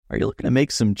Are you looking to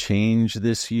make some change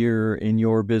this year in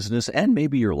your business and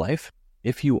maybe your life?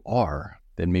 If you are,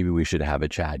 then maybe we should have a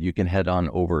chat. You can head on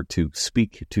over to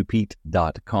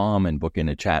speaktopete.com and book in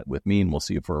a chat with me, and we'll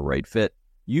see if we're a right fit.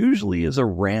 Usually is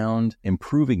around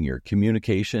improving your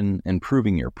communication,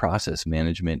 improving your process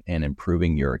management, and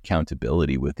improving your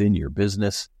accountability within your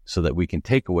business so that we can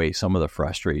take away some of the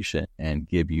frustration and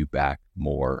give you back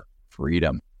more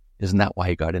freedom. Isn't that why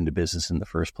you got into business in the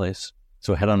first place?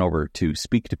 So head on over to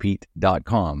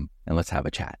speaktopete.com and let's have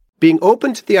a chat. Being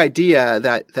open to the idea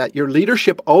that your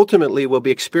leadership ultimately will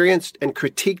be experienced and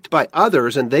critiqued by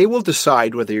others, and they will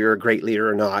decide whether you're a great leader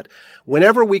or not.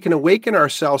 Whenever we can awaken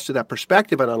ourselves to that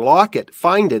perspective and unlock it,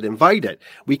 find it, invite it,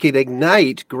 we can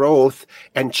ignite growth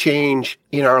and change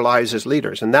in our lives as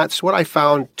leaders. And that's what I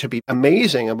found to be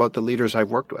amazing about the leaders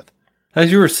I've worked with. As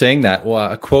you were saying that,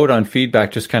 well, a quote on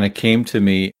feedback just kind of came to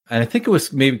me. And I think it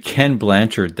was maybe Ken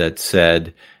Blanchard that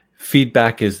said,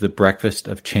 feedback is the breakfast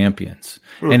of champions.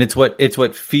 And it's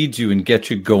what feeds you and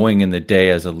gets you going in the day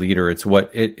as a leader. It's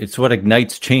what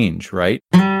ignites change, right?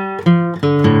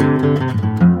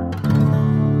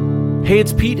 Hey,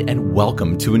 it's Pete, and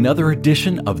welcome to another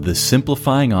edition of the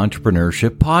Simplifying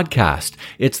Entrepreneurship podcast.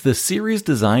 It's the series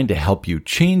designed to help you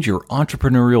change your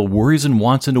entrepreneurial worries and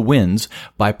wants into wins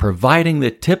by providing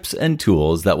the tips and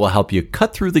tools that will help you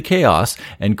cut through the chaos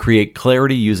and create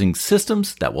clarity using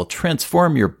systems that will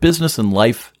transform your business and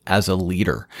life as a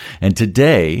leader. And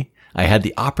today, I had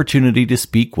the opportunity to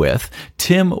speak with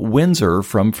Tim Windsor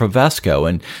from Fravesco.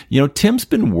 And, Tim's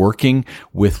been working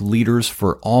with leaders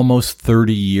for almost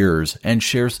 30 years and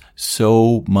shares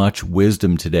so much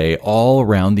wisdom today all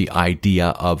around the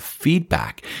idea of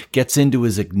feedback. Gets into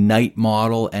his Ignite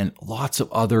model and lots of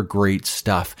other great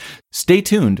stuff. Stay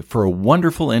tuned for a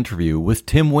wonderful interview with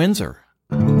Tim Windsor.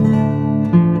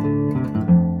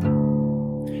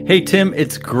 Hey, Tim,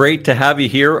 it's great to have you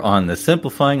here on the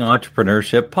Simplifying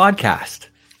Entrepreneurship podcast.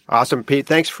 Awesome, Pete.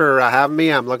 Thanks for having me.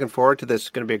 I'm looking forward to this. It's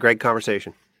going to be a great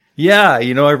conversation. Yeah,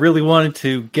 I really wanted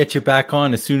to get you back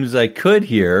on as soon as I could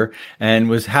here and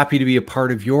was happy to be a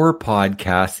part of your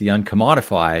podcast, The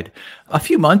Uncommodified, a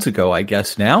few months ago, I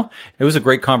guess now. It was a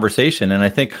great conversation, and I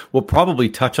think we'll probably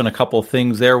touch on a couple of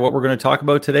things there, what we're going to talk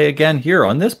about today again here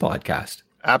on this podcast.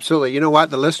 Absolutely. You know what?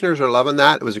 The listeners are loving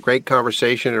that. It was a great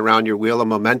conversation around your wheel of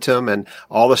momentum and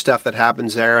all the stuff that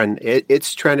happens there. And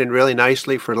it's trending really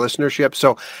nicely for listenership.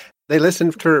 So they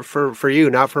listen for you,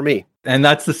 not for me. And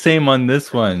that's the same on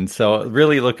this one. So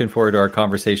really looking forward to our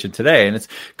conversation today. And it's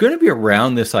going to be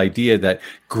around this idea that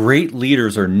great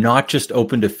leaders are not just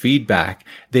open to feedback.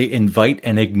 They invite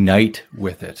and ignite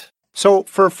with it. So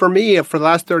for me, for the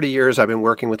last 30 years, I've been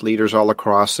working with leaders all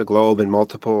across the globe in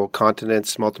multiple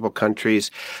continents, multiple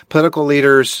countries, political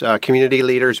leaders, community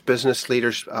leaders, business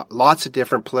leaders, lots of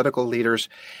different political leaders.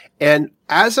 And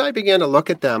as I began to look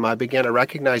at them, I began to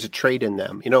recognize a trait in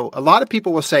them. A lot of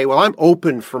people will say, well, I'm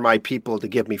open for my people to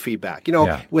give me feedback.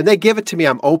 When they give it to me,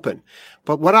 I'm open.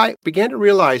 But what I began to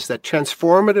realize that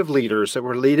transformative leaders that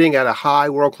were leading at a high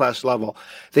world-class level,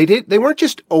 they weren't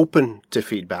just open to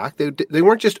feedback. They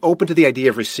weren't just open to the idea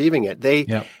of receiving it.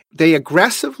 They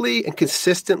aggressively and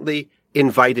consistently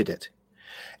invited it.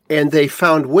 And they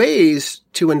found ways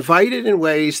to invite it in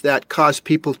ways that caused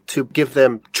people to give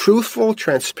them truthful,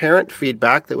 transparent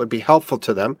feedback that would be helpful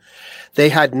to them. They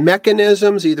had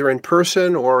mechanisms, either in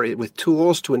person or with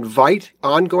tools, to invite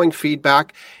ongoing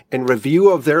feedback and review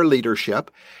of their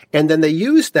leadership. And then they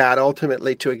used that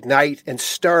ultimately to ignite and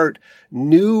start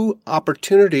new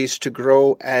opportunities to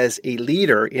grow as a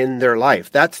leader in their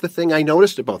life. That's the thing I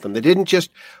noticed about them. They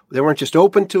weren't just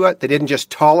open to it. They didn't just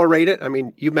tolerate it. I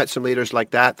mean, you've met some leaders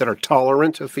like that are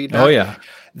tolerant of feedback. Oh, yeah.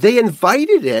 They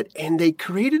invited it, and they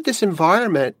created this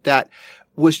environment that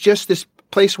was just this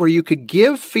place where you could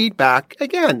give feedback,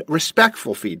 again,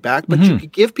 respectful feedback, but you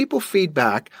could give people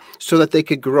feedback so that they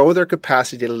could grow their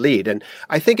capacity to lead. And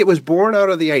I think it was born out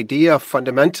of the idea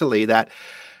fundamentally that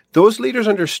those leaders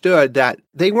understood that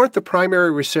they weren't the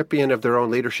primary recipient of their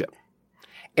own leadership.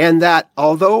 And that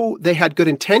although they had good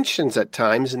intentions at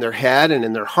times in their head and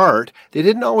in their heart, they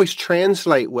didn't always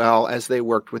translate well as they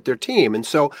worked with their team. And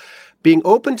so being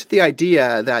open to the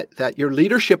idea that your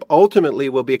leadership ultimately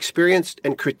will be experienced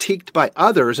and critiqued by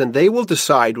others, and they will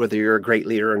decide whether you're a great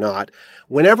leader or not.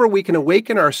 Whenever we can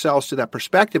awaken ourselves to that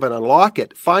perspective and unlock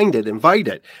it, find it, invite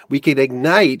it, we can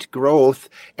ignite growth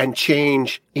and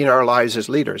change in our lives as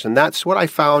leaders. And that's what I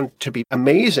found to be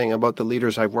amazing about the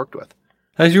leaders I've worked with.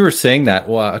 As you were saying that,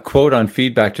 well, a quote on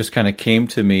feedback just kind of came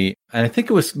to me. And I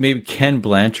think it was maybe Ken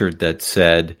Blanchard that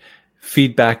said,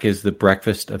 feedback is the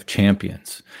breakfast of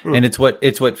champions. And it's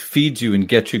what feeds you and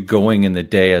gets you going in the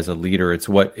day as a leader. It's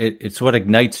what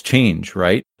ignites change,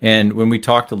 right? And when we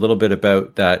talked a little bit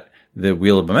about that, the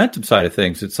wheel of momentum side of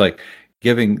things, it's like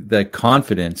giving that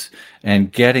confidence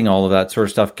and getting all of that sort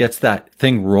of stuff gets that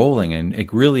thing rolling and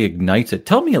it really ignites it.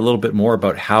 Tell me a little bit more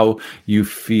about how you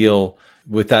feel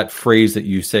with that phrase that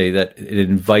you say that it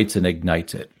invites and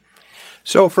ignites it.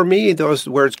 So for me, those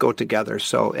words go together.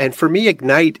 And for me,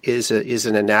 IGNITE is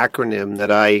an acronym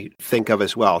that I think of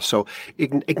as well. So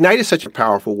IGNITE is such a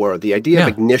powerful word. The idea of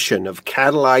ignition, of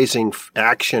catalyzing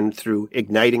action through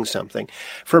igniting something.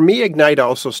 For me, IGNITE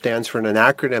also stands for an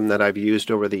acronym that I've used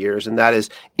over the years, and that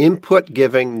is input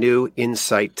giving new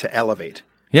insight to elevate.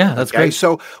 Yeah, that's great.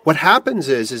 So what happens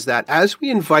is that as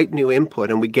we invite new input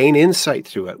and we gain insight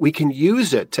through it, we can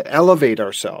use it to elevate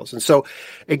ourselves. And so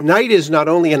IGNITE is not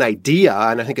only an idea,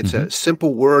 and I think it's a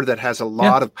simple word that has a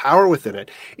lot of power within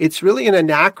it. It's really an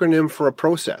acronym for a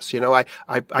process.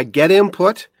 I get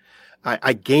input,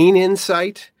 I gain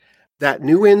insight. That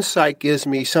new insight gives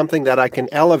me something that I can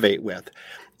elevate with.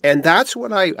 And that's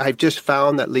what I've just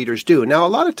found that leaders do. Now, a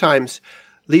lot of times,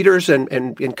 leaders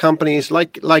and companies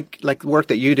like the work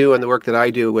that you do and the work that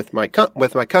I do with my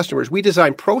customers, we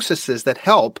design processes that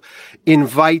help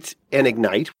invite and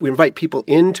ignite. We invite people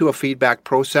into a feedback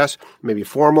process, maybe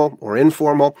formal or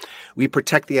informal. We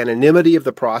protect the anonymity of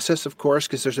the process, of course,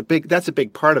 because that's a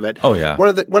big part of it. Oh yeah. One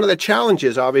of the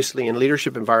challenges, obviously, in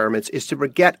leadership environments is to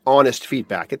get honest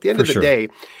feedback. At the end of the day,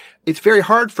 it's very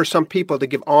hard for some people to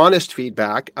give honest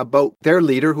feedback about their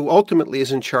leader who ultimately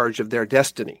is in charge of their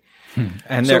destiny.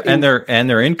 And their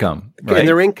income, right? And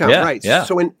their income, right? Yeah.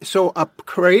 So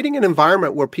creating an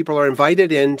environment where people are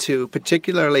invited into,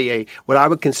 particularly what I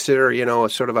would consider, a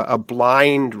sort of a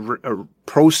blind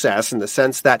process in the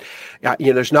sense that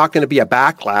there's not going to be a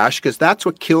backlash, because that's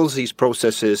what kills these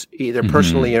processes, either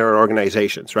personally or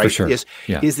organizations, right? For sure.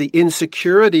 Is the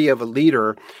insecurity of a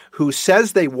leader who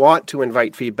says they want to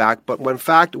invite feedback, but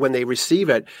when they receive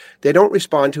it, they don't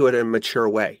respond to it in a mature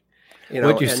way.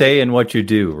 What you say and what you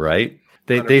do, right?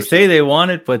 They say they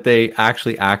want it, but they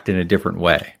actually act in a different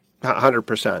way.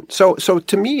 100%. So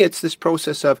to me, it's this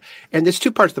process and there's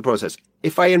two parts of the process.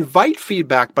 If I invite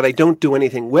feedback, but I don't do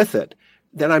anything with it,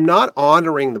 then I'm not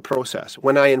honoring the process.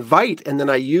 When I invite and then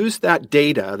I use that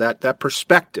data, that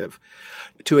perspective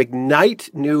to ignite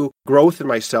new growth in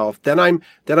myself, then I'm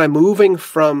moving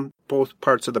from both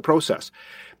parts of the process.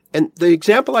 And the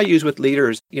example I use with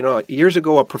leaders, years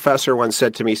ago, a professor once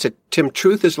said to me, Tim,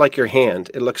 truth is like your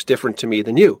hand. It looks different to me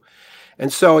than you.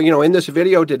 And so, in this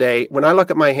video today, when I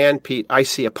look at my hand, Pete, I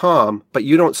see a palm, but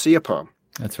you don't see a palm.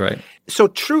 That's right. So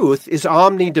truth is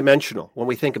omnidimensional when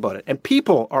we think about it. And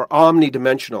people are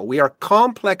omnidimensional. We are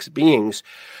complex beings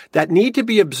that need to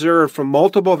be observed from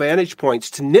multiple vantage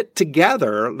points to knit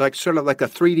together, sort of like a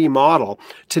 3D model,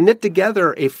 to knit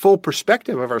together a full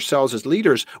perspective of ourselves as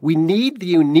leaders. We need the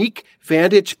unique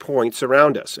vantage points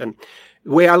around us. And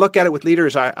the way I look at it with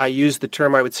leaders, I use the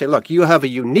term, I would say, look, you have a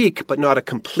unique but not a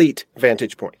complete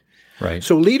vantage point. Right.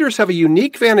 So leaders have a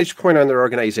unique vantage point on their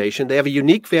organization. They have a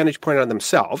unique vantage point on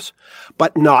themselves,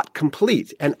 but not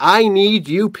complete. And I need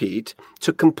you, Pete,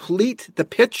 to complete the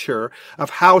picture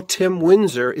of how Tim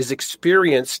Windsor is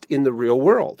experienced in the real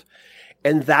world.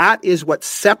 And that is what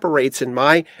separates, in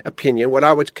my opinion, what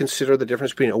I would consider the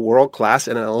difference between a world-class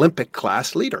and an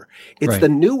Olympic-class leader. It's the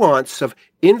nuance of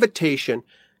invitation,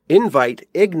 invite,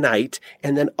 ignite,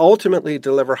 and then ultimately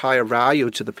deliver higher value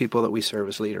to the people that we serve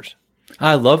as leaders.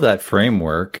 I love that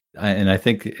framework, and I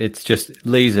think it's just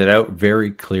lays it out very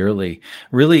clearly.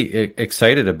 Really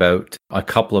excited about a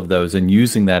couple of those and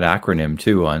using that acronym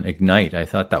too on Ignite. I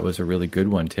thought that was a really good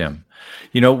one, Tim.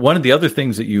 One of the other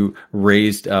things that you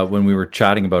raised when we were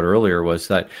chatting about earlier was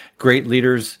that great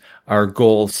leaders are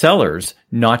goal sellers,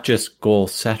 not just goal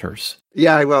setters.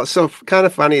 Yeah, well, so kind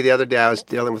of funny. The other day I was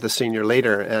dealing with a senior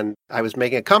leader and I was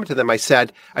making a comment to them. I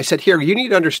said, here, you need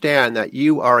to understand that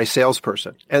you are a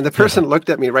salesperson. And the person looked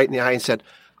at me right in the eye and said,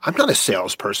 I'm not a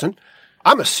salesperson.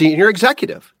 I'm a senior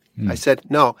executive. I said,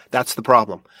 no, that's the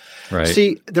problem. Right.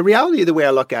 See, the reality of the way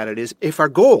I look at it is if our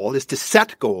goal is to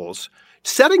set goals,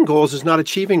 setting goals is not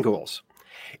achieving goals.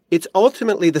 It's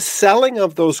ultimately the selling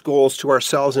of those goals to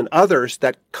ourselves and others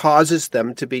that causes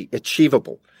them to be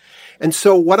achievable. And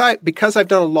so because I've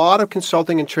done a lot of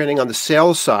consulting and training on the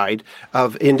sales side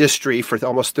of industry for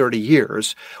almost 30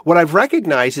 years, what I've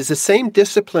recognized is the same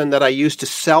discipline that I use to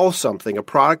sell something, a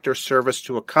product or service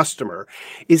to a customer,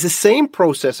 is the same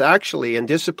process actually and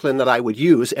discipline that I would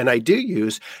use, and I do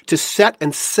use, to set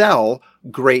and sell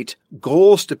great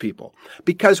goals to people.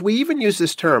 Because we even use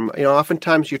this term,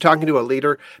 oftentimes you're talking to a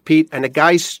leader, Pete, and a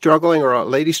guy's struggling or a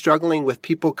lady's struggling with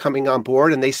people coming on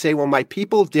board, and they say, well, my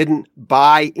people didn't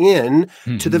buy in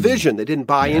to the vision. They didn't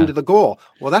buy into the goal.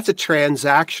 Well, that's a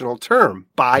transactional term,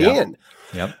 buy in.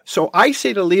 Yep. So I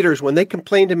say to leaders, when they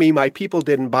complain to me, my people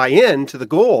didn't buy in to the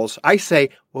goals, I say,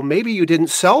 well, maybe you didn't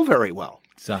sell very well.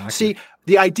 Exactly. See,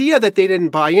 the idea that they didn't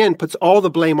buy in puts all the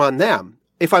blame on them.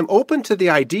 If I'm open to the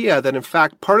idea that, in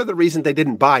fact, part of the reason they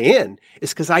didn't buy in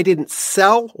is because I didn't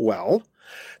sell well,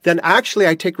 then actually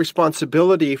I take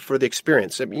responsibility for the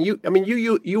experience.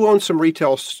 You own some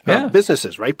retail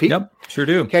businesses, right, Pete? Yep, sure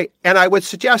do. Okay, and I would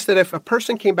suggest that if a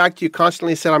person came back to you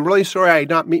constantly and said, I'm really sorry I'm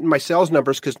not meeting my sales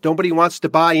numbers because nobody wants to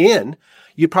buy in,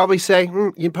 you'd probably say,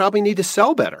 you probably need to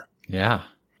sell better. Yeah.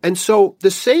 And so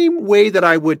the same way that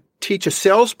I would teach a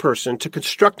salesperson to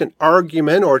construct an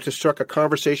argument or to construct a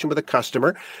conversation with a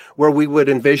customer where we would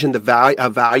envision a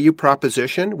value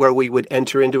proposition, where we would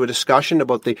enter into a discussion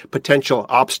about the potential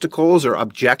obstacles or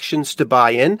objections to buy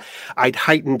in. I'd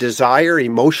heighten desire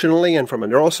emotionally and from a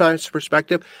neuroscience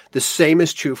perspective. The same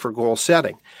is true for goal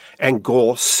setting and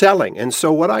goal selling. And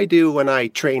so what I do when I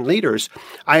train leaders,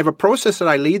 I have a process that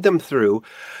I lead them through.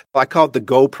 I call it the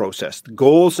GO process, the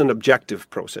goals and objective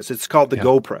process. It's called the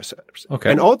GO process. Okay.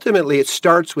 And ultimately, it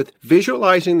starts with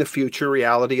visualizing the future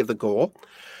reality of the goal,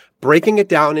 breaking it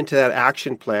down into that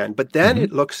action plan, but then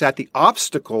it looks at the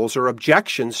obstacles or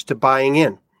objections to buying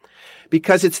in.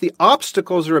 Because it's the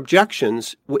obstacles or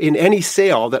objections in any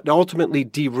sale that ultimately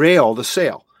derail the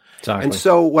sale. Exactly. And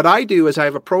so what I do is I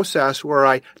have a process where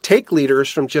I take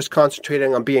leaders from just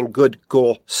concentrating on being good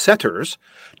goal setters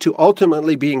to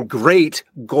ultimately being great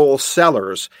goal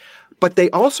sellers. But they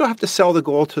also have to sell the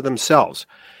goal to themselves.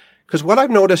 Because what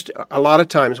I've noticed a lot of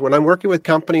times when I'm working with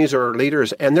companies or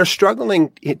leaders and they're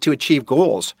struggling to achieve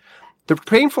goals, the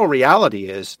painful reality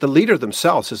is the leader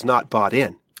themselves has not bought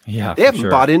in. Yeah, they haven't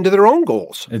bought into their own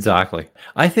goals. Exactly.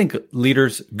 I think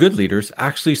good leaders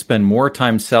actually spend more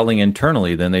time selling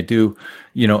internally than they do,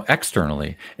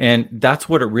 externally. And that's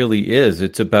what it really is.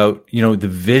 It's about, the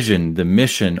vision, the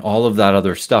mission, all of that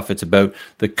other stuff. It's about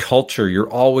the culture. You're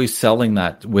always selling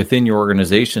that within your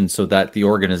organization so that the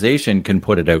organization can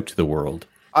put it out to the world.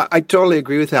 I totally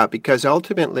agree with that because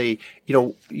ultimately,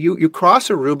 you cross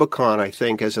a Rubicon, I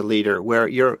think, as a leader where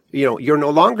you're no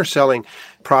longer selling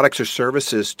products or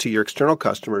services to your external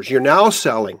customers. You're now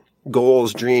selling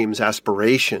goals, dreams,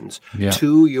 aspirations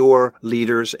to your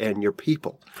leaders and your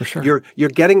people. For sure. You're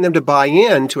getting them to buy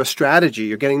into a strategy.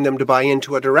 You're getting them to buy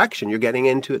into a direction. You're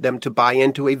getting them to buy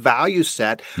into a value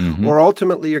set, or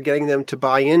ultimately you're getting them to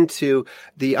buy into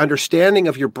the understanding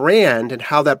of your brand and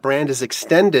how that brand is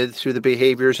extended through the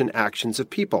behaviors and actions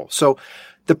of people. So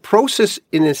the process,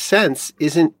 in a sense,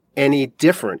 isn't any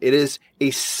different. It is a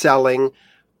selling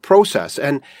process.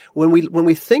 And when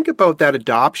we think about that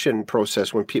adoption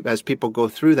process, as people go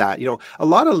through that, a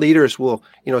lot of leaders will,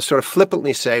 sort of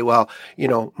flippantly say, well,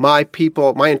 my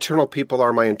internal people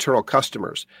are my internal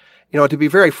customers. To be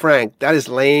very frank, that is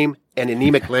lame and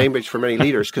anemic language for many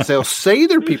leaders because they'll say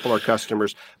their people are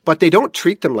customers, but they don't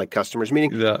treat them like customers,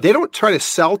 meaning they don't try to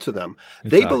sell to them.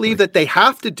 They believe that they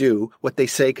have to do what they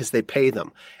say because they pay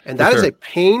them. And that is a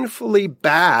painfully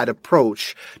bad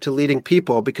approach to leading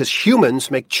people because humans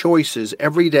make choices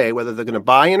every day, whether they're going to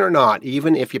buy in or not,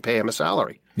 even if you pay them a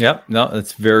salary. Yep. No,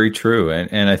 that's very true.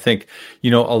 And I think, a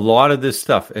lot of this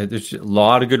stuff, there's a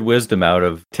lot of good wisdom out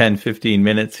of 10, 15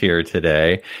 minutes here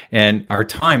today. And our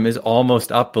time is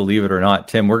almost up, believe it or not.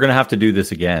 Tim, we're going to have to do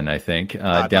this again, I think,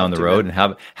 down the road and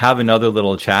have another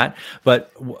little chat.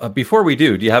 But before we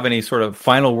do you have any sort of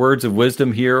final words of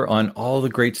wisdom here on all the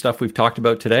great stuff we've talked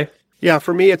about today? Yeah,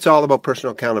 for me, it's all about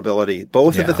personal accountability.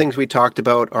 Both of the things we talked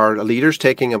about are leaders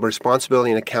taking a responsibility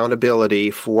and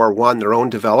accountability for, one, their own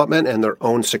development and their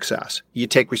own success. You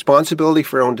take responsibility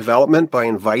for your own development by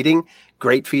inviting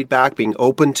great feedback, being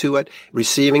open to it,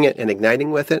 receiving it, and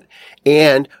igniting with it.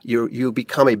 And you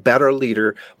become a better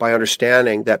leader by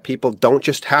understanding that people don't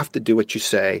just have to do what you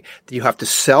say, that you have to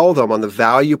sell them on the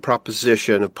value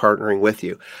proposition of partnering with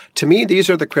you. To me, these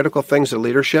are the critical things of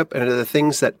leadership, and are the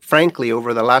things that, frankly,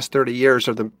 over the last 30 years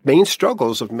are the main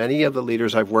struggles of many of the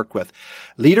leaders I've worked with.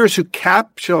 Leaders who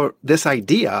capture this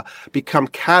idea become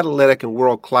catalytic and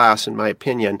world-class, in my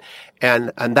opinion,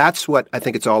 and that's what I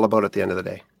think it's all about at the end of the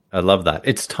day. I love that.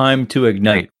 It's time to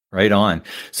ignite. Right on.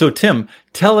 So, Tim,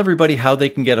 tell everybody how they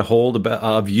can get a hold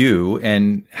of you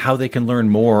and how they can learn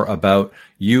more about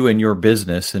you and your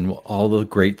business and all the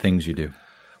great things you do.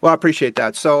 Well, I appreciate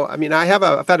that. So,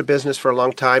 I've had a business for a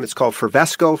long time. It's called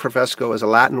Fervesco. Fervesco is a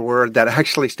Latin word that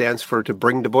actually stands for to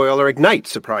bring to boil or ignite.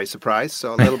 Surprise, surprise.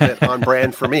 So a little bit on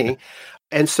brand for me.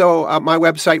 And so my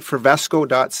website,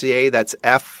 fervesco.ca, that's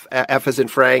F as in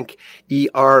Frank,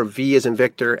 ERV as in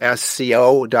Victor,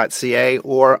 SCO.ca,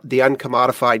 or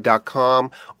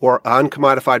theuncommodified.com or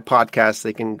Uncommodified Podcast.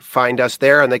 They can find us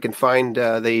there, and they can find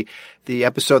the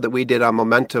episode that we did on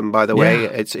momentum, by the way.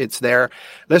 It's there.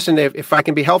 Listen, if I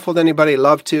can be helpful to anybody,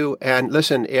 love to. And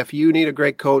listen, if you need a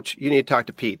great coach, you need to talk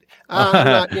to Pete.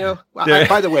 By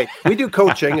the way, we do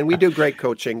coaching and we do great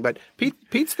coaching, but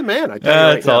Pete's the man. I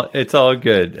tell you it's all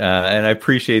good. And I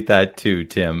appreciate that too,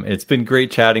 Tim. It's been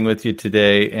great chatting with you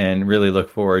today, and really look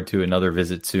forward to another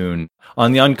visit soon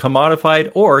on the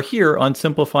Uncommodified or here on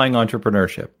Simplifying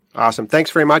Entrepreneurship. Awesome.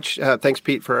 Thanks very much. Thanks,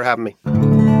 Pete, for having me.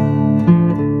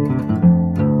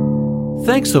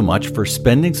 Thanks so much for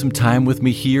spending some time with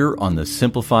me here on the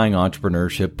Simplifying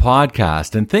Entrepreneurship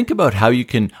podcast, and think about how you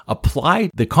can apply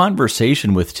the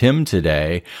conversation with Tim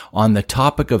today on the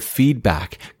topic of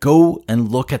feedback. Go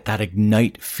and look at that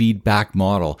Ignite feedback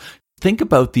model. Think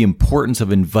about the importance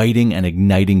of inviting and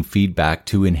igniting feedback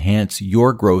to enhance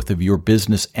your growth of your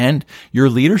business and your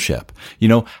leadership.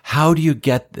 How do you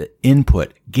get the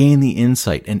input, gain the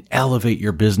insight, and elevate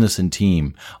your business and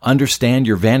team? Understand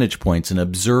your vantage points and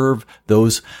observe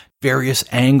those various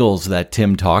angles that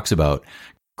Tim talks about.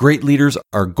 Great leaders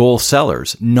are goal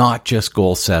sellers, not just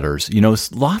goal setters.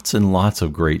 Lots and lots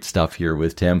of great stuff here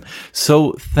with Tim.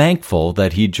 So thankful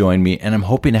that he joined me, and I'm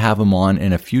hoping to have him on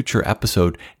in a future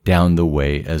episode down the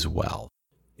way as well.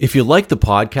 If you like the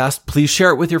podcast, please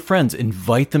share it with your friends,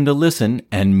 invite them to listen,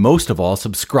 and most of all,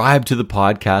 subscribe to the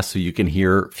podcast so you can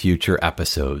hear future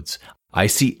episodes. I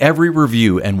see every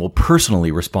review and will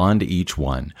personally respond to each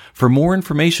one. For more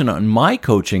information on my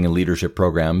coaching and leadership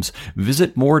programs,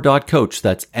 visit more.coach.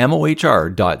 That's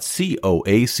mohr.coach,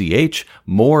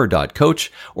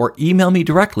 more.coach, or email me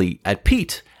directly at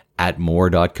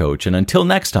pete@more.coach. And until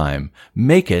next time,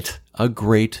 make it a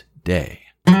great day.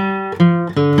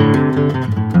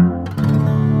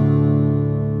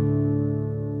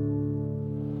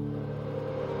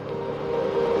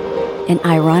 An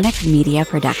Ironic Media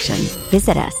production.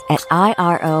 Visit us at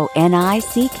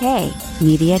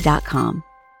ironickmedia.com.